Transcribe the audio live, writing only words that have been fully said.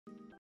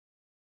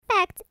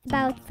facts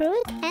about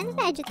fruit and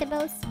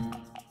vegetables.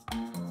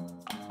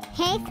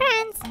 Hey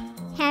friends,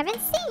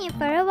 haven't seen you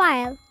for a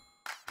while.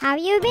 How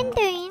you been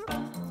doing?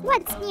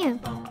 What's new?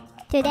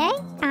 Today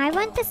I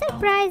want to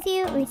surprise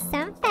you with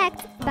some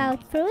facts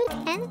about fruit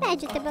and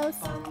vegetables.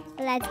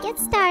 Let's get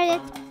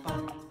started.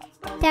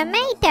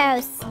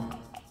 Tomatoes.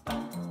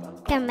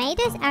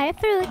 Tomatoes are a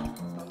fruit,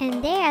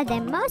 and they are the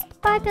most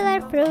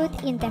popular fruit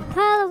in the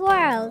whole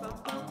world.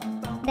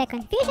 The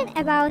confusion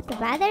about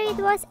whether it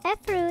was a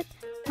fruit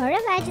or a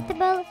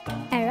vegetable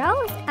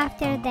arose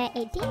after the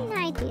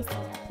 1890s,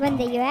 when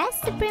the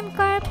US Supreme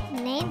Court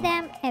named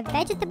them a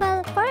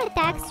vegetable for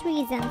tax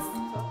reasons.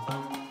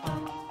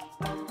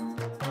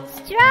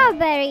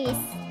 Strawberries.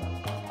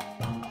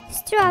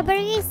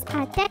 Strawberries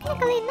are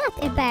technically not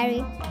a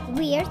berry.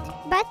 Weird,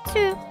 but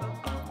true.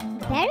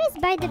 Berries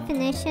by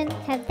definition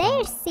have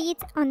their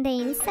seeds on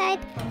the inside,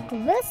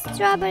 while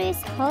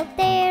strawberries hold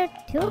their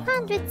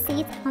 200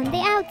 seeds on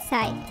the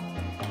outside.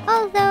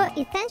 Although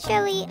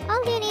essentially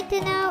all you need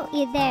to know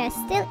is they are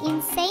still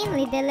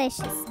insanely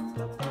delicious.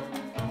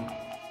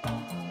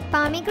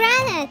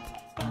 Pomegranate.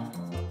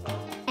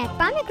 A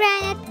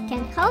pomegranate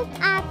can hold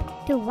up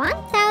to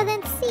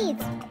 1,000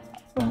 seeds.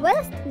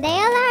 Whilst they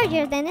are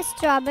larger than a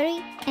strawberry,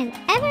 an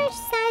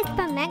average-sized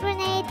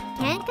pomegranate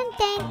can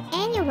contain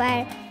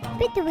anywhere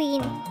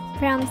between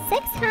from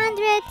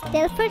 600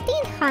 till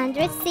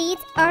 1,400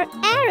 seeds or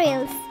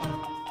areoles.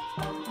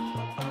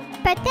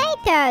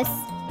 Potatoes.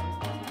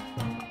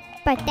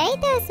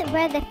 Potatoes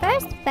were the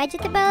first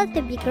vegetable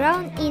to be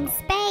grown in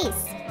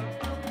space.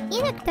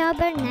 In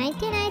October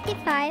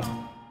 1995,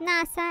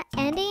 NASA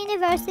and a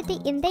university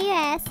in the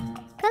US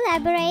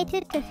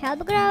collaborated to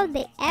help grow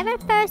the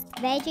ever-first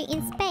veggie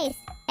in space,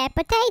 a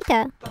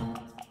potato.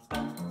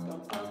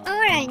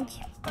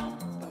 Orange.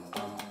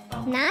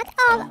 Not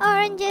all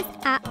oranges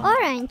are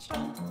orange.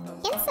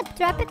 In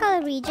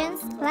subtropical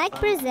regions like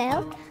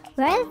Brazil,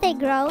 where they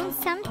grow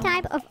some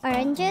type of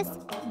oranges,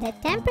 the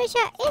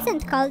temperature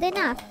isn't cold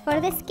enough for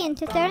the skin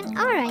to turn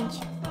orange.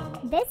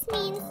 This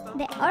means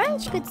the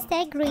orange could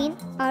stay green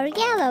or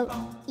yellow,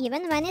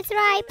 even when it's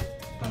ripe.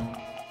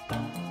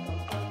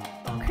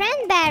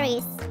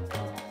 Cranberries.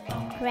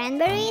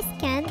 Cranberries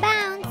can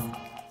bounce.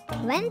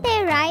 When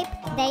they're ripe,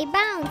 they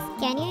bounce.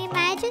 Can you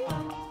imagine?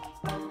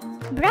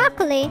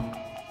 Broccoli.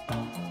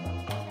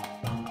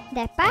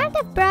 The part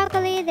of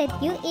broccoli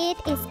that you eat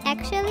is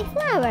actually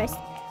flowers,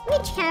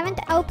 which haven't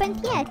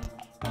opened yet.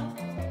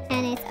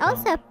 And it's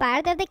also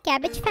part of the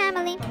cabbage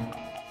family.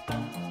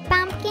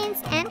 Pumpkins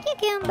and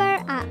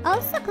cucumber are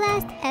also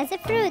classed as a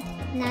fruit,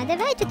 not a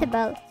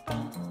vegetable.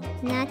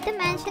 Not to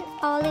mention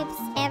olives,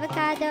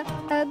 avocado,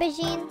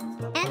 aubergine,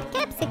 and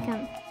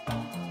capsicum,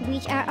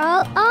 which are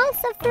all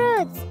also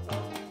fruits.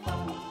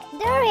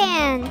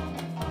 Durian.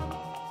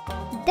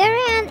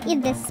 Durian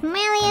is the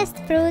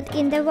smelliest fruit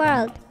in the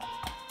world.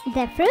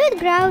 The fruit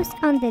grows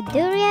on the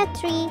durian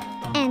tree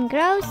and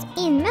grows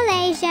in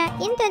Malaysia,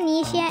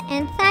 Indonesia,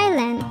 and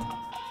Thailand.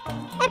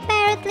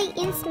 Apparently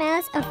it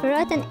smells of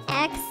rotten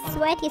eggs,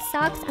 sweaty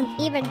socks, and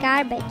even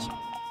garbage.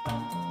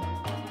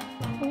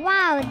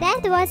 Wow,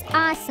 that was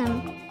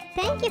awesome!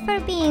 Thank you for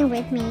being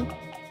with me.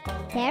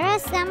 There are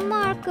some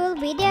more cool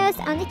videos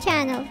on the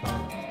channel.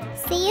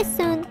 See you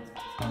soon!